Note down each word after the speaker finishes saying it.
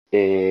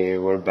Hey,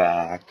 we're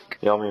back.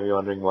 You may be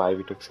wondering why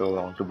we took so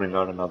long to bring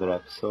out another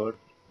episode.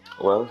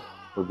 Well,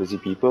 we're busy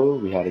people.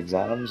 We had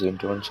exams,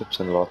 internships,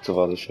 and lots of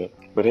other shit.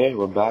 But hey,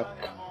 we're back.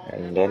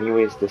 And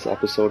anyways, this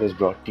episode is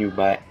brought to you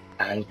by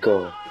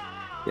Anchor.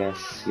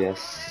 Yes,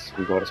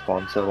 we got a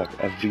sponsor like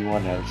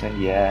everyone else.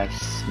 And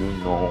yes, you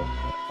know,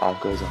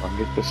 Anchor is a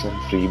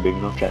 100% free,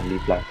 beginner-friendly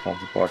platform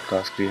for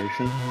podcast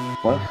creation.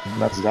 Well,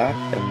 that's that.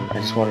 And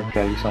I just want to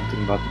tell you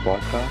something about the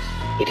podcast.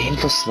 It ain't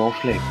for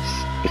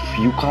snowflakes. If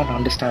you can't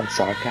understand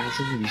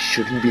sarcasm, you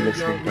shouldn't be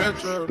listening to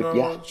us. But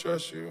yeah,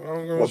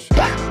 we're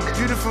back.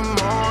 Beautiful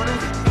morning,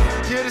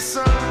 yeah, the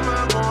sun in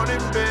my morning,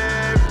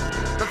 babe.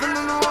 Nothing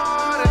in the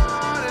water.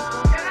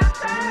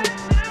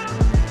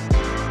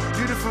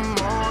 Beautiful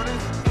morning,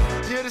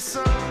 yeah, the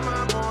sun in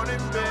my morning,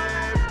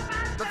 babe.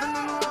 Nothing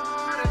in the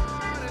water.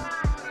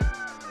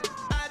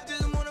 I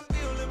just wanna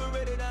feel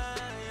liberated.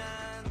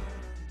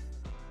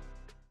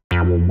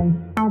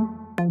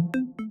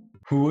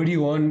 Who would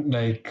you want,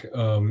 like,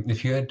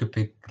 if you had to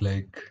pick,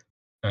 like,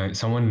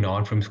 someone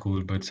not from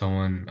school, but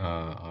someone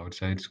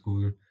outside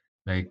school,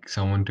 like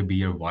someone to be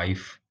your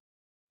wife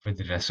for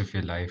the rest of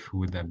your life, who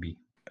would that be?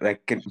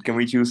 Like, can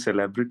we choose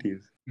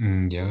celebrities?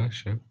 Yeah,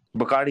 sure.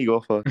 Bacardi, go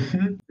first.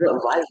 Bro,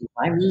 why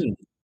me?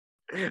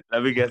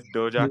 Let me guess,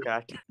 Doja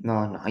Cat. No,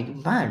 are you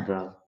mad,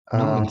 bro?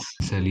 No, it's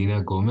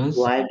Selena Gomez.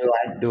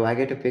 Do I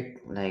get to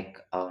pick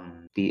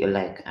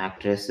the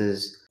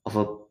actresses of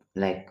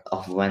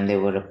when they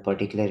were a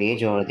particular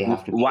age, or they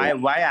have to be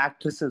Why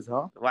actresses,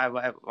 huh?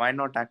 Why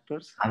not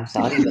actors? I'm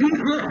sorry,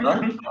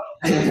 but I'm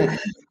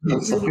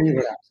sorry,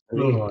 but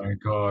Oh my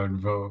god,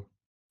 bro.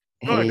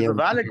 No, hey, it's a yo,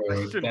 valid Bro,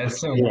 question.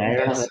 that's some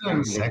Yeah, that's yeah,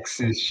 some yeah.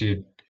 sexist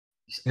shit.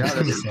 Yeah, That's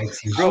some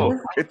sexist Bro, shit.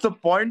 it's a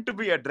point to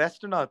be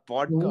addressed in our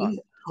podcast.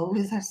 How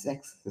is that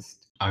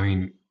sexist? I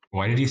mean,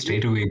 why did you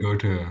straight away go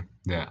to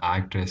the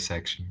actress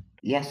section?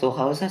 Yeah, so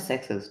how is that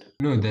sexist?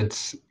 No,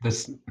 that's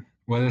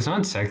well, it's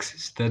not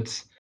sexist.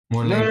 That's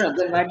more No, like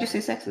then why'd you say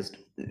sexist?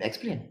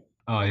 Explain.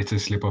 it's a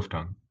slip of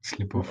tongue.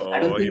 Slip of.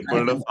 I don't Oh, think you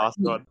pulled a fast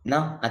one.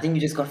 No, I think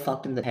you just got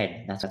fucked in the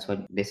head. That's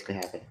what basically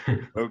happened.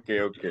 Okay.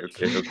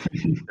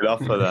 Enough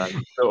for that.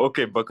 So,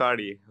 okay,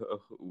 Bacardi,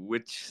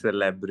 which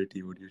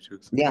celebrity would you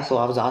choose? Yeah, so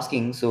I was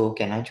asking, so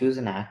can I choose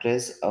an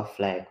actress of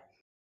like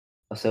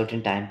a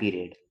certain time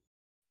period?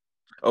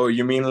 Oh,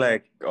 you mean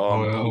like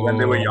when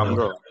they were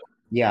younger?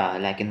 Yeah,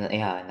 in that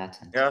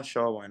sense. Yeah,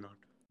 sure, why not?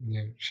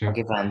 Yeah, sure.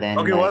 Okay, fine then.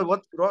 Okay, like,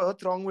 what's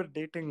wrong with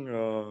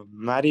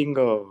marrying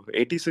a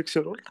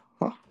 86-year-old?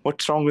 Huh?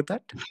 What's wrong with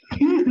that?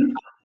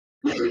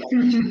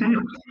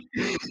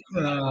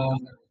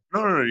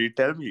 No, you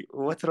tell me.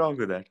 What's wrong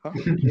with that? Huh?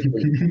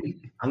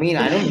 I mean,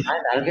 I don't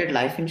mind. I'll get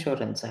life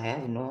insurance. I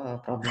have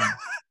no problem.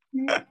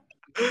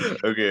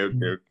 Okay,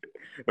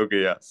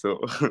 yeah. So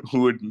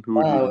who would you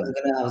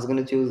I was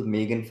gonna choose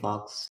Megan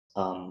Fox.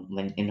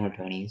 When in her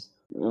 20s.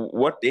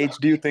 what age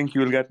do you think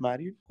you'll get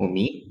married? Who,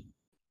 me?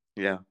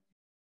 Yeah.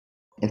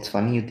 It's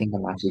funny you think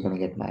I'm actually gonna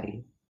get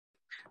married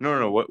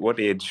No. What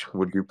age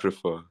would you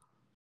prefer?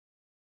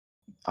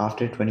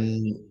 after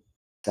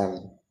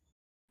 27.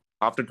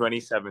 After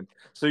 27.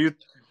 So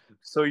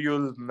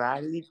you'll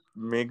marry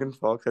Megan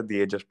Fox at the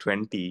age of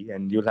 20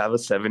 and you'll have a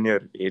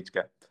 7-year age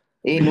gap.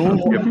 Hey, no,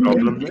 You have a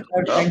problem there? in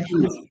her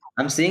 20s.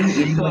 I'm saying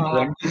in her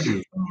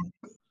 20s.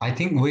 I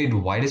think. Wait,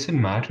 why does it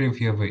matter if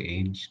you have an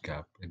age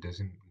gap? It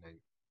doesn't like.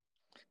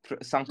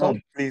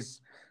 Sankalp,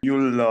 please.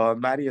 You'll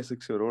marry a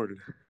 6-year-old.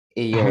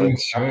 Hey, I yo, mean,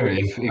 sure.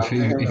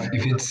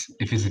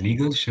 If it's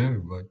legal, sure.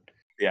 But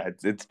Yeah,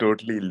 it's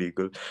totally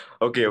illegal.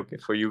 Okay.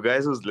 For you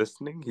guys who's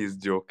listening, he's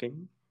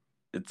joking.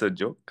 It's a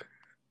joke.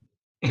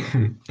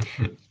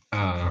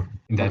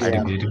 that's Okay.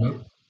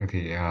 debatable.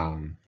 Okay.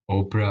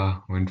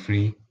 Oprah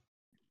Winfrey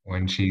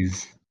when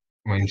she's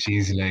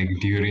like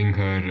during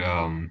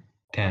her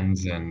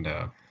tens and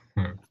her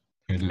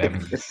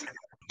 11s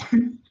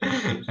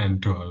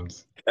and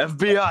 12s.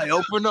 FBI,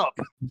 open up.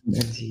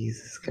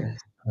 Jesus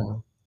Christ.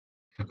 Oh.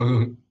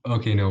 Oh,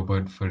 okay, no,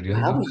 but for I real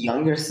have though. a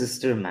younger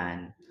sister,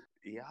 man.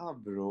 Yeah,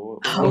 bro.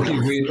 Okay,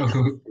 wait.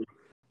 Okay.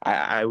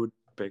 I would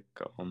pick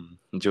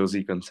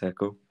Josie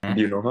Canseco.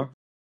 Do you know her?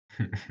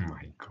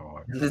 My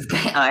God. This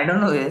guy, I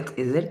don't know.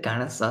 Is it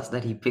kind of sus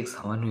that he picks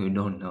someone who you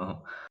don't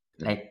know?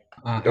 Like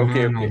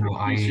Okay.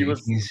 No. She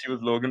was He's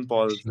Logan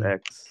Paul's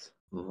ex.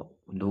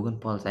 Logan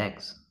Paul's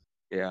ex.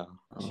 Yeah,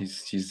 Oh.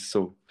 she's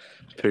so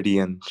pretty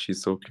and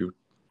she's so cute.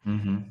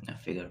 I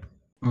figured.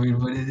 Wait,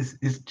 but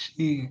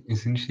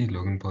isn't she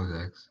Logan Paul's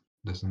ex?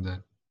 Doesn't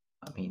that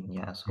I mean,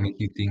 yeah. So make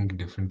you think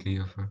differently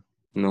of her?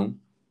 No,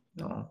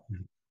 no.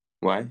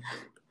 why?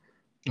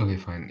 Okay,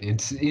 fine.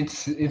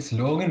 It's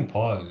Logan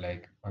Paul.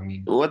 Like, I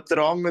mean, What's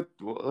wrong with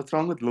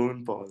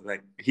Logan Paul?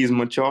 Like he's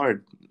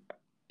matured.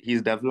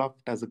 He's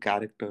developed as a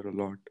character a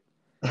lot.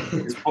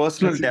 His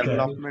personal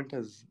development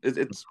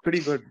it's pretty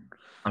good.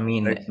 I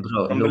mean, Like,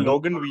 bro, from the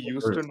Logan we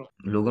used to know.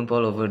 Logan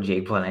Paul over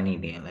Jake Paul any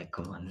day. Like,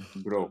 come on.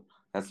 Bro,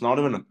 that's not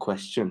even a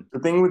question. The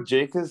thing with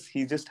Jake is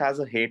he just has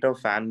a hater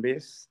fan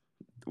base,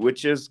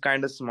 which is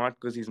kind of smart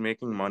because he's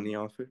making money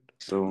off it.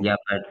 So Yeah,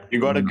 but you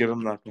gotta give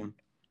him that one.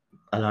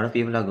 A lot of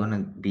people are gonna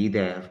be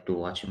there to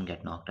watch him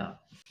get knocked out.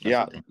 That's the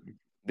Yeah, thing.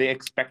 they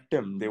expect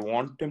him. They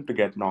want him to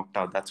get knocked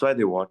out. That's why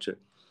they watch it.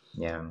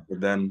 Yeah.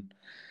 But then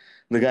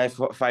the guy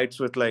fights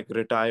with like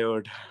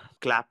retired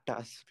clapped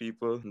ass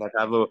people that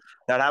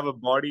have a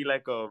body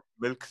like a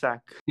milk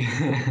sack.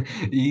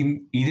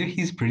 Either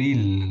he's pretty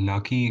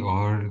lucky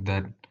or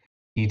that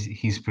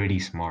he's pretty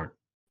smart.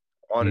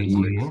 Or it's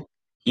You He, know?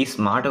 he's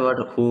smart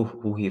about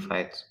who he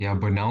fights. Yeah,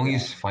 but now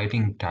he's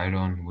fighting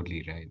Tyron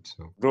Woodley, right?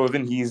 So bro.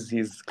 Even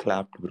he's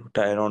clapped, bro.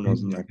 Tyron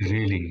wasn't that good.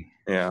 really,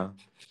 Yeah.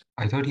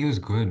 I thought he was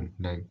good.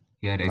 Like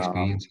he had Nah.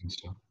 experience and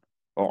stuff.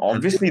 Have you,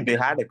 Obviously they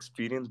had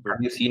experience, but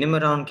have you seen him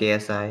around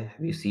KSI?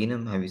 Have you seen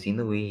him? Have you seen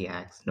the way he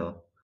acts? No,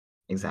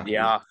 exactly.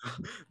 yeah,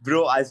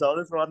 bro. I saw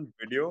this one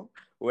video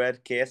where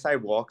KSI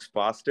walks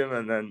past him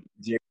and then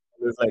James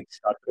is like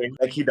stuttering.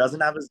 Like he doesn't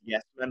have his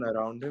yes men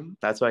around him.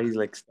 That's why he's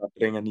like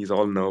stuttering and he's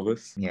all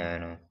nervous. Yeah, I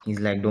know.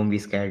 He's like, don't be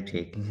scared,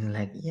 Jake. He's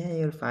like, yeah,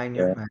 you're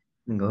Yeah.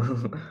 fine. Go.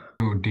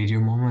 So, did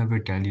your mom ever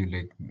tell you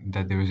like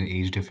that there was an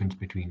age difference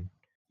between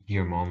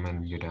your mom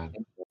and your dad?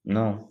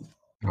 No,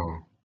 Oh.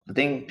 I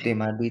think they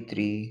might be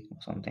three or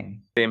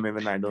something. Same,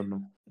 even I don't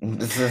know.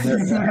 This is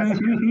a sad.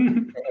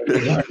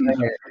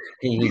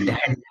 He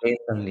died place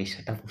only.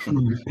 Shut up.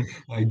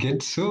 I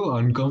get so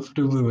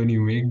uncomfortable when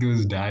you make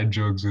those dad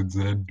jokes with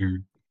that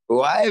dude.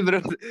 Why,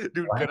 bro?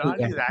 Dude,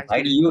 karate is Why do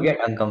actually. you get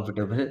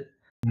uncomfortable?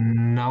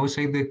 Now it's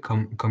like the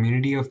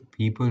community of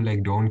people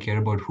like don't care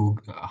about who,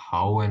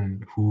 how,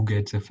 and who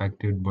gets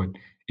affected, but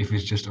if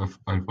it's just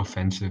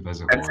offensive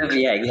as a whole.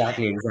 Yeah,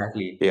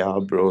 exactly. Yeah,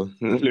 bro.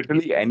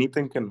 Literally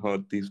anything can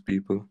hurt these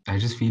people. I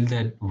just feel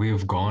that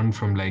we've gone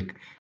from like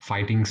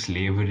fighting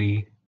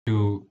slavery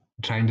to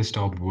trying to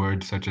stop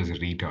words such as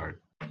retard.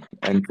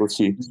 And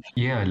pussy.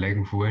 Yeah, like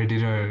where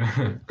did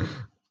our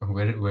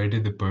where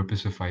did the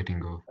purpose of fighting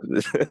go?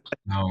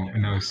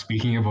 Now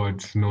speaking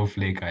about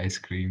snowflake ice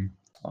cream.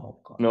 Oh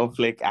god.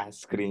 Snowflake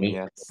Ass-cream, Hey,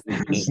 yes.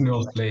 hey,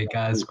 Snowflake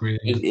ice-cream.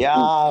 hey,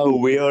 Yeah,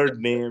 weird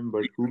name,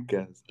 but who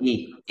cares?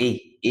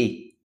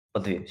 hey.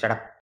 Both of you, shut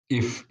up.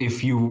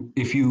 If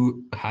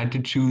you had to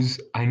choose,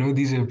 I know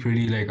these are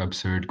pretty like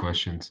absurd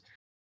questions,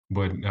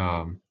 but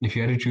if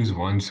you had to choose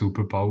one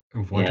superpower,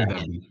 what Yeah. would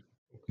that be?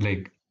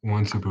 Like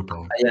one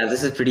superpower. Yeah,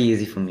 this is pretty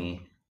easy for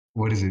me.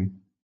 What is it?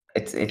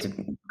 It's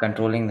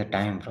controlling the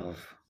time, bro.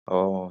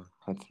 Oh,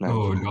 that's nice.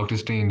 Oh, Doctor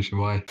Strange.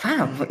 Why?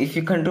 Fam, if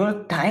you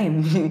control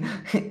time,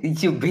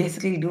 you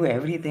basically do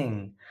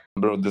everything.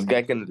 Bro, this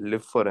guy can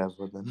live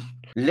forever then.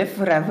 Live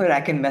forever,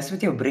 I can mess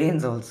with your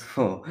brains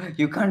also.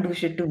 You can't do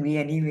shit to me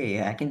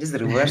anyway. I can just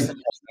reverse it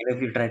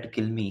if you try to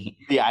kill me.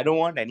 See, I don't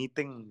want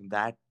anything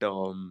that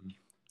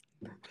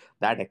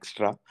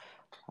extra.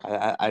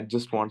 I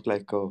just want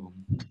like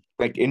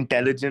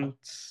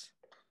intelligence.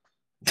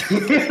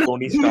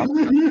 Tony Stark.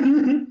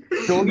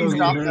 Tony Okay,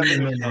 Stark no, level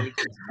no.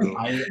 intelligence, bro.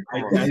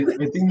 Come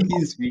on. I think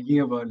he's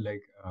speaking about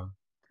like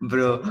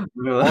Bro.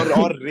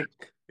 Or Rick.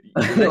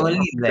 Like Only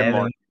Rick and there.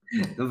 Morty.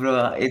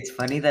 Bro, it's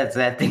funny that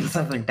Zed thinks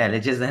of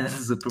intelligence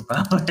as a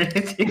superpower.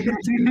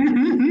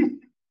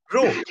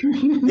 Bro,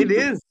 it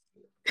is.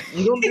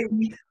 You don't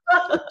think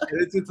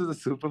intelligence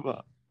is a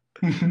superpower?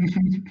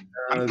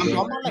 I'm talking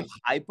about like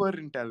hyper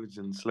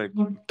intelligence, like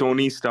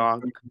Tony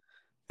Stark,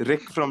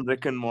 Rick from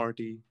Rick and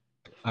Morty.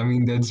 I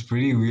mean, that's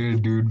pretty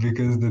weird, dude,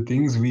 because the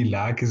things we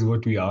lack is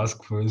what we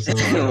ask for. So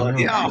I don't know.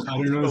 Yeah. I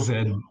don't know,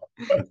 Zed.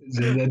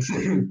 Zed, that's.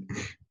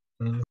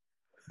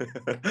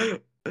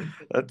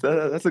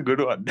 That's a good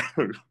one.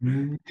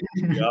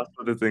 We ask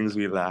for the things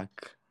we lack.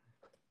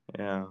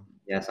 Yeah.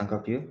 Yeah,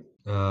 Sankar, you?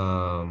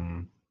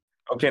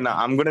 Okay, now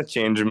I'm gonna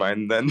change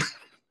mine then.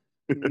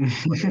 uh,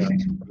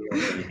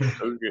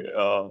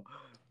 Okay.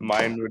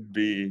 Mine would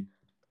be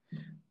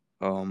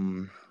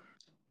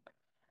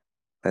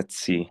let's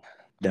see.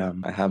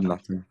 Damn, I have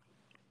nothing.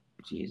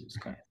 Jesus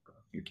Christ, bro.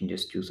 You can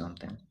just do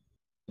something.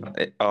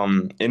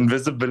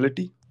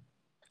 Invisibility.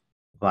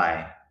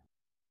 Why?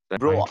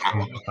 Bro,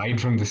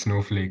 hide from the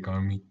snowflake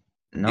army.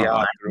 No, Yeah,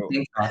 I bro.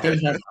 think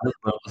he has other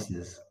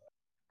purposes.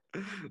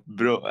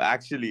 Bro,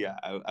 actually,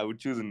 I would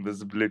choose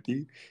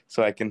invisibility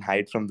so I can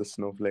hide from the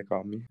snowflake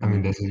army. I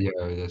mean,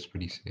 that's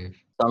pretty safe.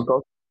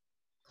 Sankar?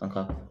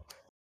 Sankar.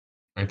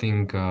 I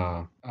think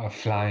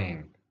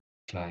flying,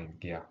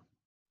 yeah,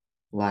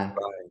 Why?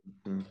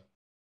 Hmm.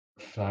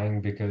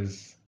 flying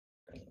because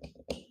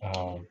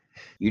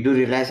You do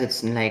realize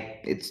it's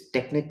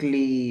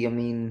technically, I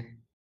mean,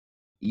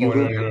 you oh,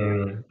 do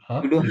no.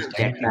 Huh? you do It's have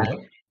technically jetpack.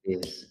 what?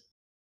 Yes.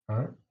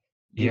 Huh?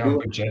 You Yeah, do,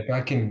 but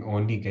jetpack can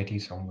only get you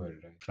somewhere,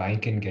 right? Flying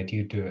can get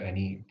you to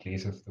any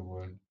place of the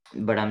world.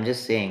 but I'm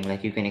just saying,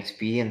 like you can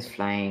experience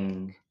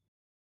flying.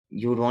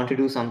 You would want to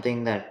do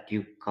something that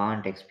you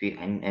can't experience,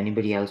 and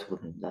anybody else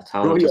wouldn't. That's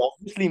how Bro, it he is.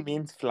 obviously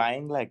means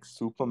flying like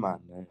Superman,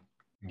 right?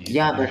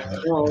 Yeah, but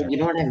you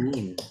know what I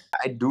mean.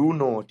 I do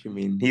know what you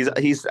mean.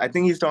 I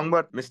think he's talking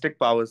about mystic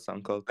powers,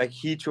 uncle. Like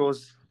he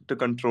chose to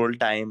control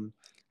time.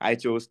 I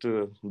chose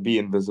to be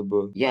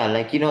invisible. Yeah,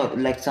 like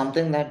like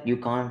something that you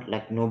can't,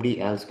 like nobody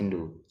else can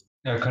do.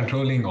 Yeah,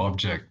 controlling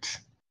objects.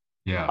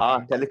 Yeah, Ah,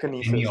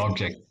 telekinesis.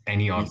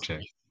 any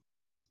object.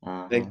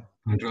 Uh-huh. Like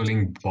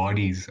controlling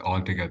bodies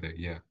altogether.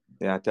 Yeah.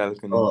 Yeah,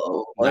 telekinesis.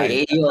 Oh, oh, Nice.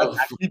 hey, That's yo,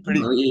 actually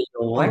pretty good.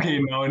 what? Okay,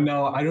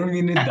 now I don't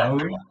mean it that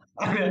way.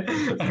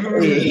 I don't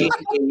Hey, mean hey, it.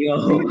 hey, yo.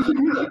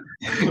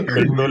 I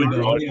don't mean it Controlling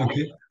that way. bodies.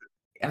 Okay.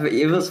 I mean,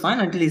 it was fine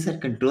until he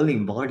said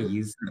controlling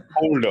bodies.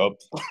 Hold up.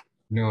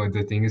 No,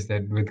 the thing is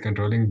that with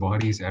controlling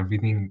bodies,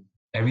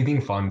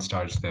 everything fun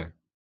starts there.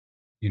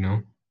 You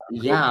know.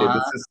 Okay, Yeah,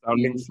 this is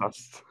sounding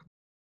sus.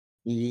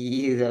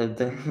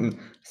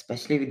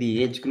 especially with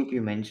the age group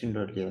you mentioned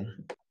earlier.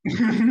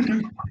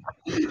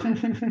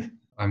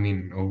 I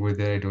mean, over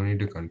there, I don't need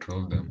to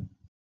control them.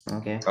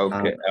 Okay.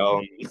 Okay.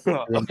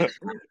 Then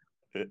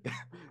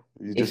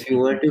You if just you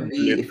were to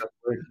be, manipulate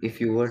them.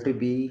 if you were to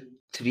be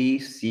three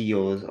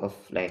CEOs of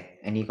like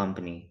any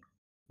company,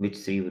 which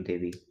three would they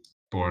be?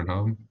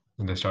 Pornhub,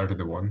 they start with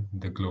the one,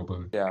 the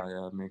global. Yeah,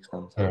 yeah, makes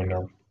sense. Fair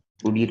enough.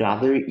 Would you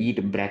rather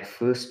eat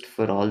breakfast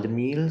for all the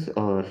meals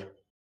or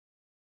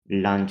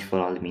lunch for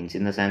all the meals?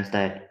 In the sense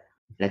that,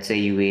 let's say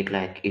you ate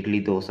like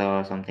idli dosa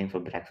or something for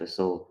breakfast,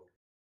 so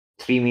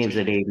 3 meals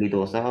a day idli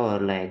dosa,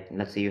 or like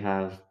let's say you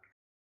have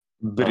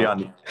uh,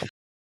 Biryani.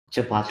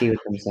 chapati with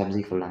some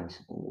sabzi for lunch.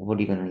 What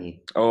are you gonna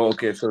eat? Oh,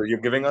 okay. So you're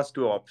giving us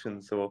two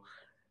options. So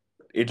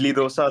idli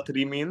dosa,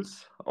 3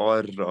 meals,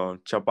 or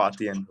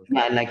chapati and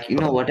Yeah, like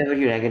whatever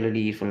you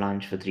regularly eat for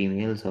lunch for 3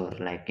 meals, or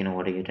like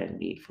whatever you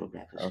regularly eat for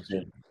breakfast for okay.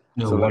 3.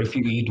 No, So what let's if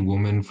you eat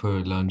woman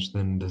for lunch?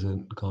 Then does it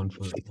count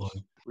for all?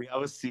 we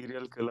have a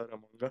serial killer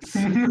among us.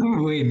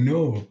 Wait,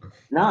 no.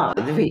 No,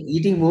 the way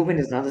eating movement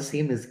is not the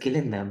same as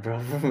killing them, bro.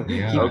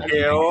 Yeah, he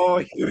Okay. like,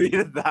 Oh, you read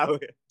it that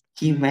way.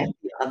 he meant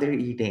the other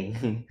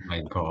eating.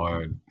 my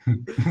God.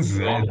 Bro,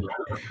 Zen.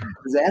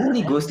 That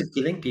only goes to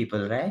killing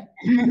people, right?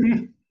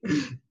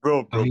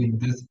 bro, I bro. mean,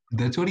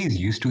 that's what he's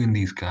used to in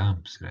these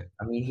camps, right?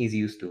 I mean, he's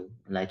used to.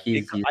 Like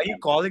Like, he's used are you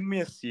calling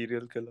me a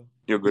serial killer?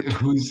 You're good.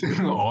 Who's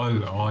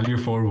all your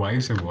four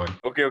wives or what?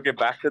 Okay, okay.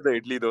 Back to the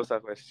idli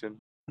dosa question.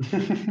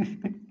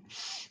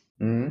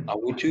 Hmm. I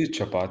would choose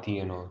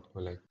chapati and all.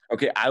 Or like,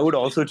 Okay, I would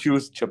also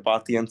choose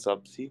chapati and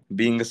sabzi.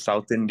 Being a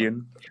South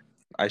Indian,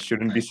 I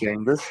shouldn't be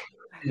saying this,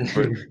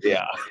 but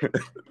yeah,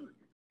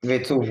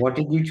 Wait, so what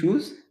did you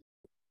choose?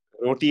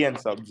 roti and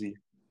sabzi.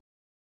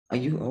 Are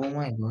you? Oh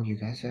my god, you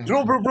guys are.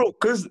 Bro,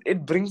 because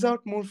it brings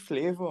out more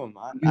flavor,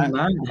 man. You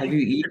man, have Like, you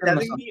you're eaten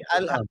telling masala me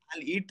dosa?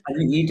 I'll eat Have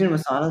you eaten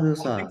masala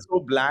something dosa? so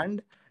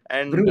bland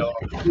Bro, and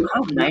you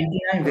have eat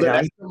 99 for the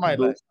rest varieties of of my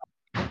life, dosa.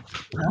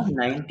 You have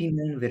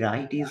 99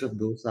 varieties of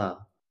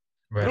dosa.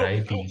 bro.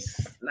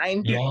 varieties.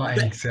 90. Yeah,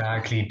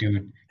 exactly,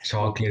 dude.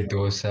 Chocolate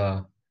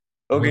dosa,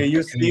 Okay, whipped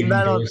you've seen cream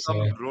that on some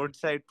dosa.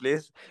 roadside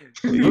place.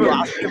 You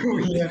ask him,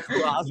 Yeah,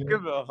 you ask yeah.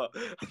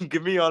 him,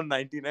 give me all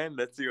 99.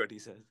 Let's see what he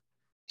says.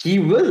 He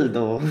will,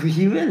 though.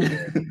 He will.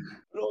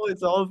 Bro,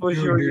 it's all for Dude,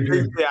 sure. You dude,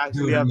 think dude, they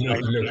actually dude, have look,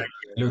 look, 99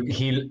 there? look.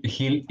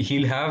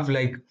 He'll have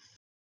like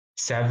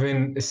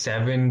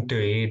seven to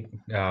eight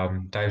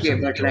types Okay, of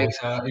but like,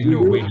 dosa. you No,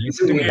 do, wait, you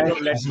listen do to me. Okay, realize, no,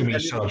 let Listen me to me.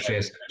 tell you Shut the up, time.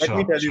 Shreyas. Let Shut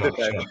me up, tell you shut the up,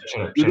 shut time. up,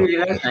 shut up, you shut do up.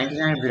 realize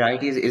 99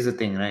 varieties is a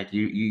thing, right?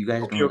 You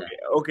guys Okay, know that.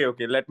 okay,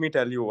 okay. Let me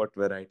tell you what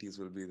varieties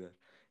will be there.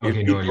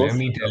 Okay, It'll be no, let dosa,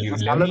 me tell you.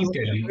 Let masala me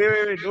tell dosa. you.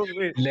 Wait, no,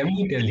 wait. Let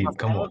me It'll tell be you.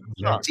 Come masala on.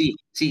 dosa. See,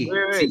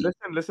 see, see.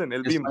 Listen.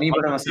 It'll There's be funny one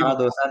about a will be masala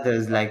dosa.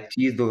 There's like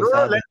cheese bro,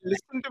 dosa. let There's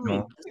listen to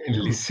like, me. Listen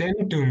to me.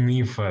 Listen to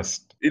me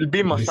first. It'll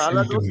be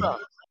masala Listen to dosa. me.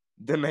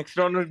 The next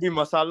one will be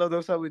masala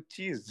dosa with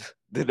cheese.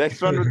 The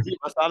next one will be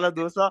masala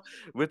dosa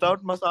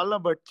without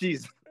masala but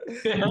cheese.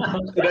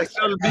 The next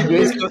one will be I cheese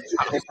basically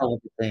dosa. understand what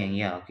you're saying.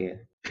 Yeah, okay.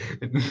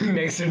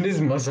 Next one is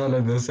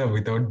masala dosa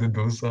without the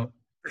dosa.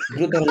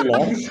 Bro, there are a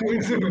lot. So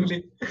it's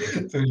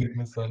only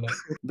masala.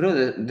 Bro,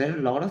 there are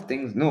a lot of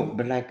things. No,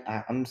 but like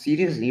I'm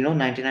serious.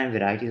 99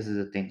 varieties is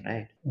a thing,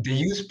 right? They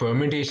use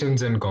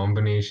permutations and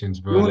combinations,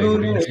 bro. No, Like no,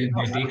 they no. say,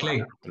 they take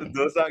like The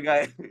dosa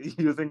guy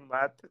using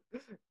math,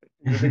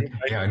 using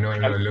math yeah, no,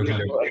 look, look.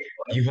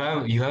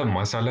 calculator. You have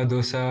masala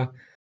dosa,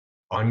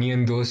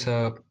 onion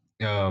dosa,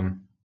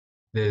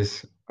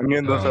 there's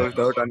Onion dosa uh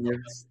without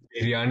onions.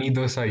 biryani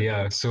dosa,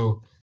 yeah.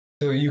 So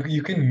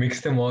you can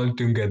mix them all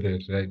together,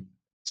 right?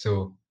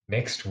 So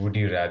next, would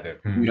you rather?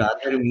 Would you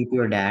rather meet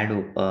your dad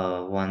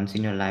once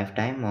in your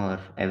lifetime or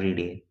every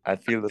day? I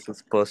feel this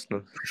is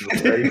personal. This is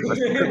a very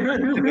personal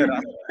question you're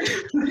asking.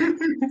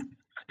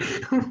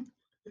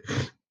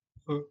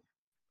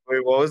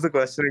 Wait, what was the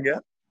question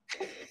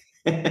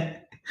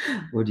again?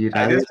 Would you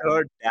I rather just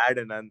heard dad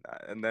and then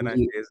would I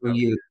you, phased would out.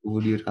 you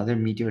would you rather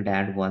meet your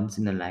dad once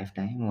in a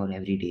lifetime or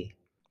every day?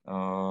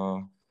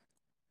 Uh,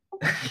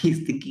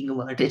 He's thinking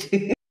about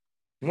it.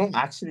 no,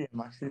 actually,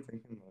 I'm actually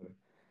thinking about it.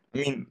 I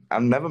mean,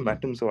 I've never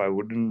met him, so I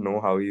wouldn't know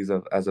how he's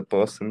as a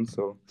person.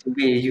 So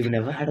Wait, you've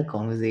never had a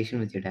conversation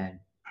with your dad?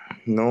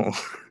 no,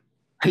 I've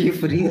Are you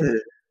for real?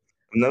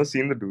 never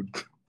seen the dude.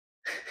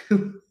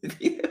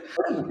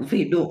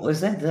 Wait, no,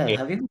 is that the?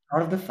 Have you ever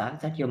thought of the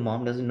fact that your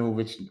mom doesn't know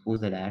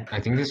who's the dad? I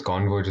think this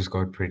convo just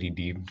got pretty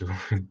deep, dude.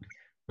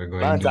 We're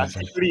Nah, going it's to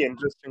actually pretty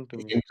interesting to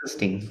me.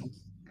 Interesting.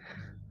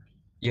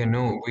 yeah,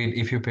 no, wait.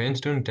 If your parents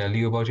don't tell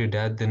you about your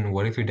dad, then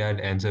what if your dad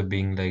ends up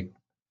being like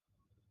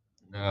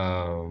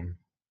um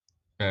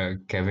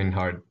Kevin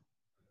Hart?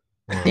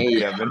 Or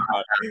Yeah, but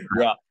not.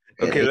 Yeah.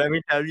 Okay, let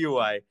me tell you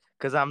why.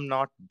 Because I'm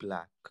not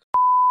black.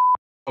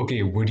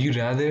 okay, would you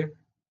rather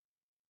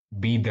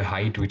be the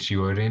height which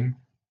you are in,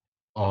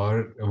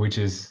 or which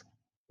is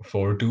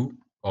 4'2"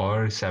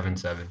 or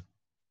 7'7"?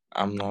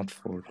 I'm not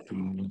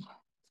 14.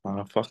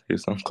 Ah, fuck you,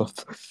 uncle.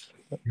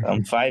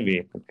 I'm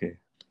 5'8". Okay.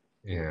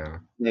 Yeah.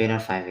 No, you're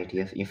not 5'8",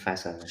 you're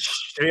 5'7".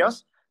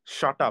 Shreyas,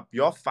 shut up.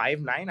 You're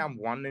 5'9". I'm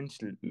 1 inch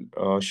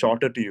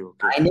shorter to you.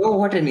 Okay. I know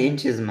what an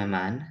inch is, my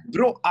man.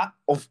 Bro,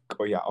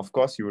 yeah, of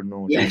course you would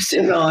know. Yes,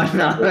 you know,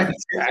 no. That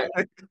was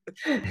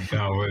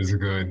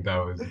good.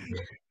 That was good.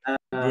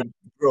 But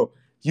bro,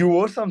 you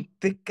wore some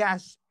thick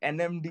ass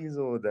NMDs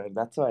over there.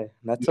 That's why.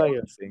 That's why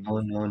you're saying. No,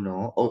 no,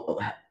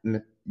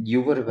 no.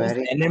 You were Those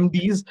wearing.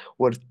 NMDs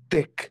were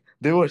thick.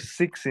 They were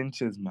 6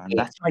 inches, man.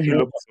 That's why I you know,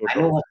 look so I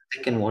know tall. what's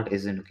thick and what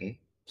isn't, okay?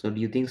 So do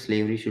you think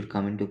slavery should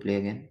come into play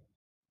again?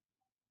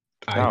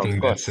 I Yeah, of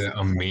think that's course. an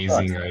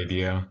amazing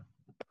idea.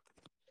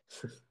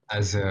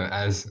 As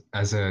a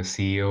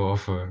CEO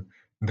of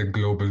the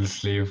global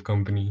slave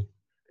company,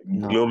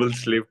 No, Global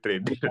slave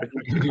trade.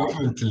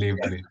 global slave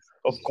trade.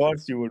 Of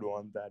course you would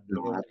want that,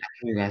 no, bro. I think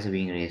you guys are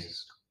being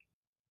racist.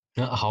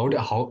 How is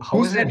that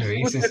Who said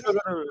racist? we're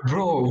gonna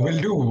Bro,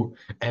 we'll do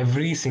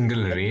every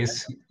single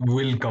race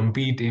will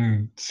compete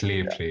in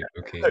slave trade,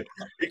 okay?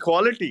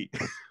 equality?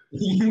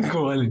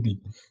 Equality.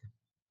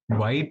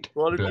 White,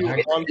 Equality of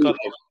black. all Basically,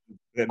 colors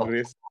and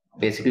race.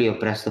 basically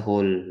oppress the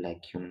whole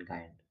like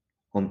humankind,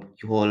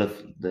 whole of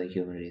the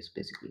human race,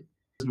 basically.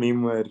 This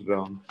meme where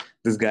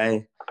this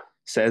guy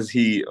says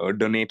he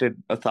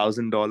donated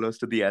 $1,000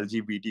 to the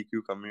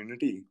LGBTQ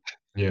community,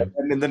 Yeah.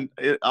 and then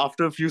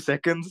after a few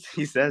seconds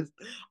he says,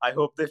 "I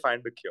hope they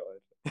find a cure."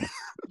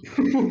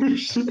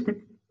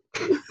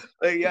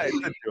 Like, yeah,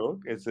 it's a joke.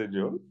 It's a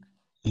joke.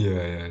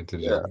 Yeah, it's a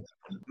Yeah. joke.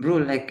 Bro,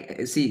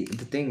 like, see,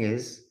 the thing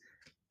is,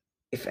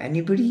 if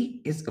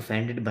anybody is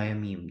offended by a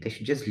meme, they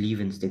should just leave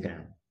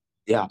Instagram.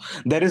 Yeah,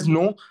 there is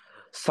no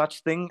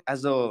such thing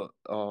as a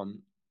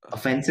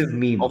Offensive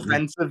meme.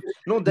 offensive.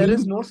 No, there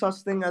is no such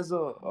thing as a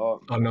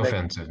like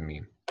Unoffensive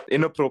meme.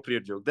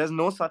 inappropriate joke. There's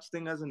no such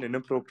thing as an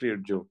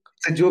inappropriate joke.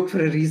 It's a joke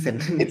for a reason.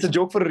 It's a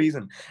joke for a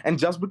reason. And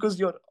just because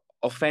you're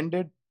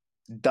offended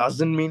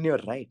doesn't mean you're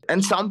right.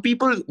 And some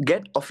people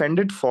get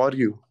offended for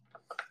you.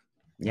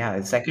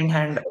 Yeah,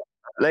 secondhand,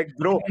 Like,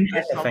 bro,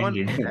 if someone,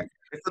 offended.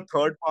 if a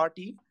third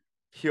party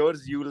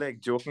hears you like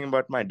joking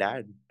about my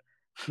dad,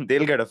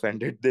 they'll get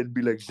offended. They'll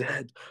be like,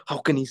 Zed, how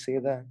can he say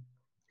that?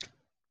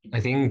 I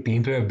think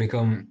people have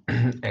become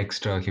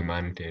extra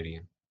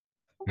humanitarian.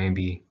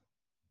 Maybe.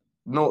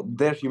 No,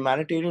 they're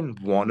humanitarian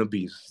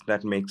wannabes.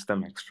 That makes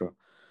them extra.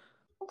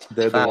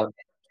 They're the Fam, one.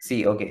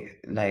 see, okay,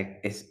 like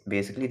it's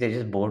basically they're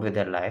just bored with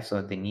their life,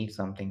 so they need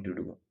something to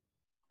do.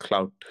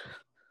 Clout.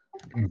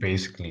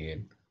 Basically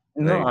it.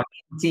 No, Right. I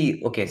mean,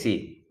 see, okay,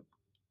 see,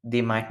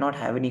 they might not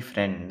have any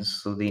friends,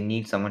 so they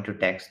need someone to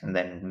text and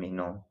then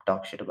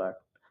talk shit about.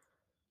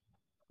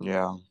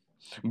 Yeah.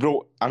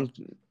 Bro,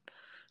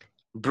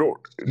 bro,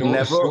 No,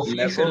 never.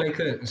 snowflakes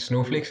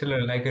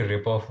are like a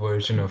rip-off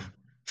version of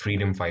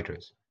freedom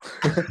fighters.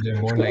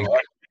 They're more like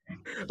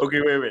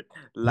Okay, wait.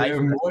 Life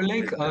they're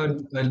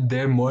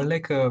more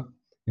like a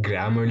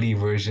Grammarly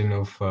version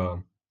of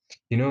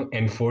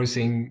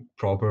enforcing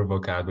proper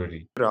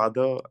vocabulary.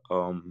 rather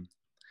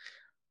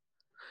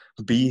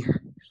be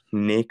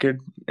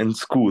naked in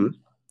school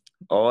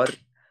or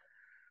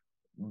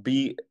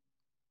be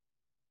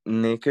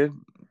naked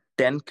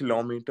 10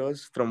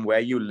 kilometers from where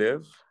you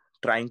live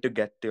trying to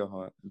get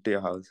to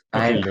your house.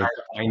 Okay, I look,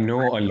 I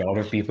know a lot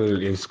of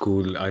people in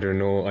school. I don't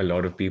know a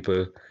lot of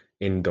people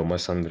in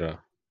Domasandra.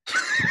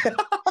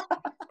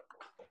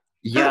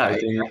 yeah,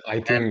 I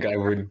think I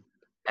would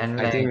and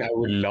I like think I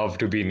would love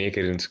to be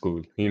naked in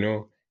school.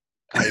 I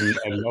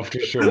love to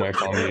show my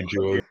family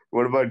jewels.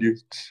 What about you,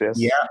 Stress?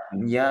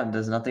 yeah,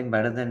 there's nothing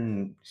better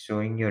than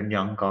showing your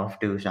junk off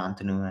to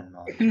Shantanu and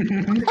all.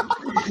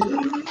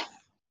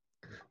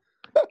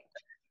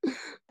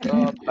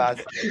 Pass.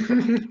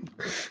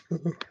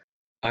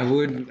 I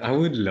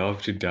would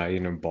love to die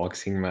in a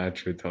boxing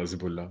match with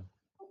Hezbollah.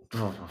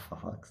 Oh, for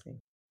fuck's sake.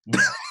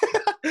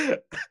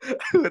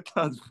 With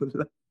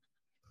Hezbollah.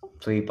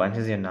 So he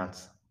punches your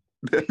nuts.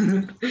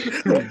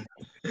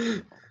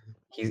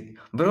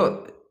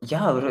 Bro,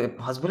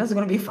 Hezbollah's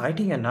gonna be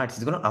fighting your nuts.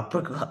 He's gonna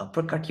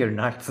uppercut your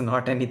nuts,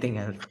 not anything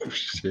else. Oh,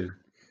 shit,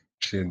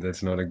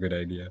 that's not a good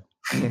idea.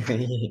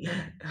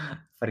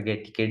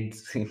 Forget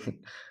kids.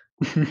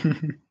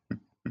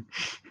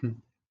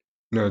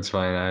 No, it's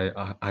fine.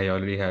 I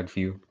already had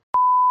few.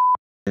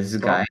 This is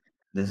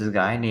a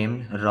guy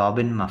named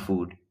Robin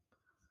Mahfood.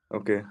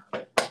 Okay.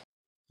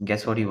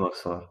 Guess what he works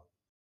for?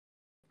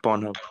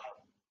 Pornhub.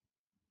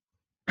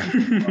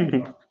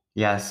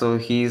 Yeah, so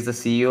he's the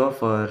CEO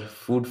for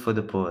Food for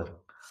the Poor.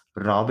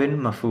 Robin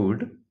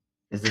Mahfood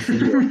is the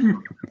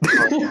CEO.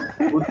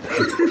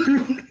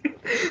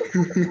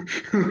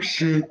 Oh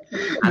shit,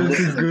 And that's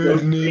a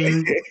good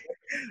name.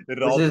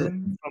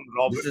 Robin from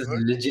Robin This is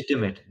Hood.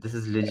 legitimate. This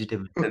is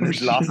legitimate. And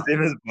his last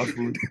name is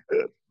Mahfood.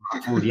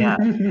 Mahfood, yeah.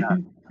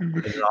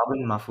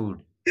 Robin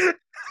Mahfood.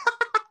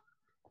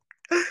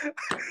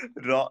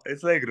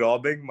 It's like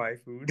robbing my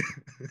food.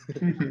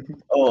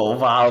 Oh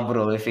wow,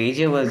 bro! If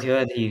AJ was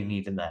here, he'd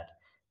eaten that.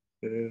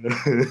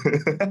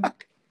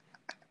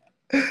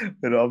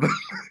 Robbing.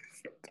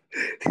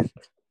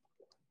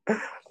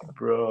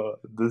 Bro,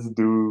 this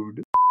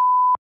dude.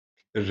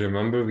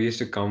 Remember, we used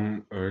to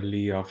come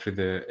early after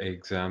the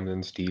exams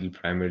and steal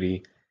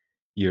primary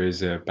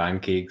year's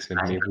pancakes and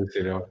maple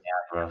syrup.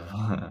 Yeah,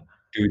 bro.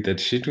 Dude, that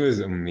shit was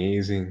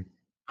amazing.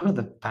 Bro,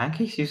 the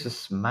pancakes used to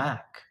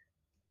smack.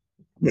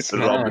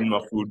 Smack. Robbing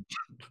my food.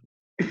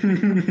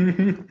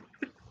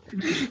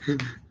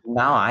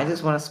 Now I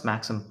just want to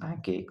smack some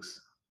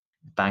pancakes.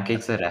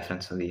 Pancakes are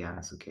reference for the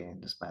ass, okay?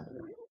 Just by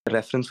the way.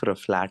 Reference for a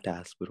flat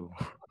ass, bro.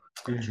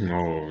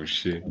 Oh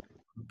shit.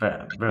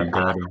 Bro, We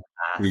got him.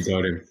 We ass.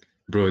 got him.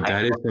 Bro, I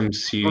that is don't, some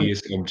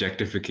serious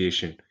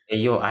objectification. hey,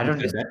 yo, I Who don't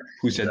said just that?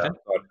 Who said that?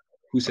 Sorry.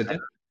 Who said that?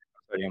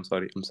 I'm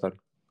sorry. I'm sorry.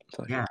 I'm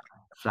sorry. yeah,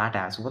 flat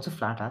ass. What's a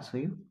flat ass for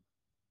you?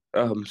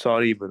 I'm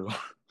sorry, bro.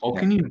 How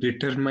can you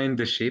determine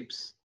the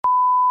shapes?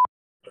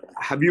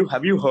 Have you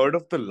heard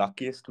of the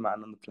luckiest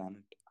man on the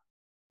planet?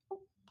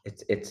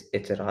 It's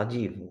a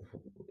Rajiv.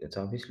 It's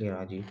obviously a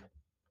Rajiv.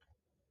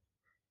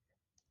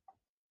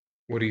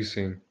 What are you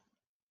saying?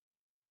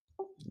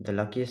 The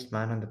luckiest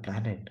man on the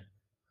planet.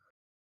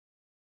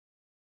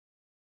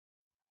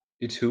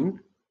 It's who?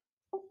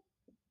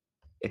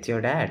 It's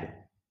your dad.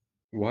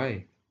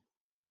 Why?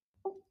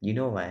 You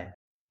know why?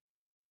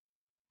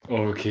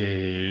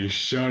 Okay,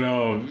 shut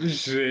up,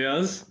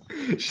 Shreyas.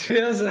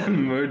 Shreyas, I'll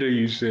murder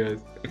you,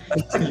 Shreyas.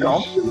 It's a You sh-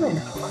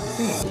 compliment.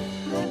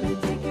 Let me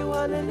take you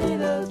on a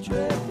little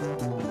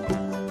trip.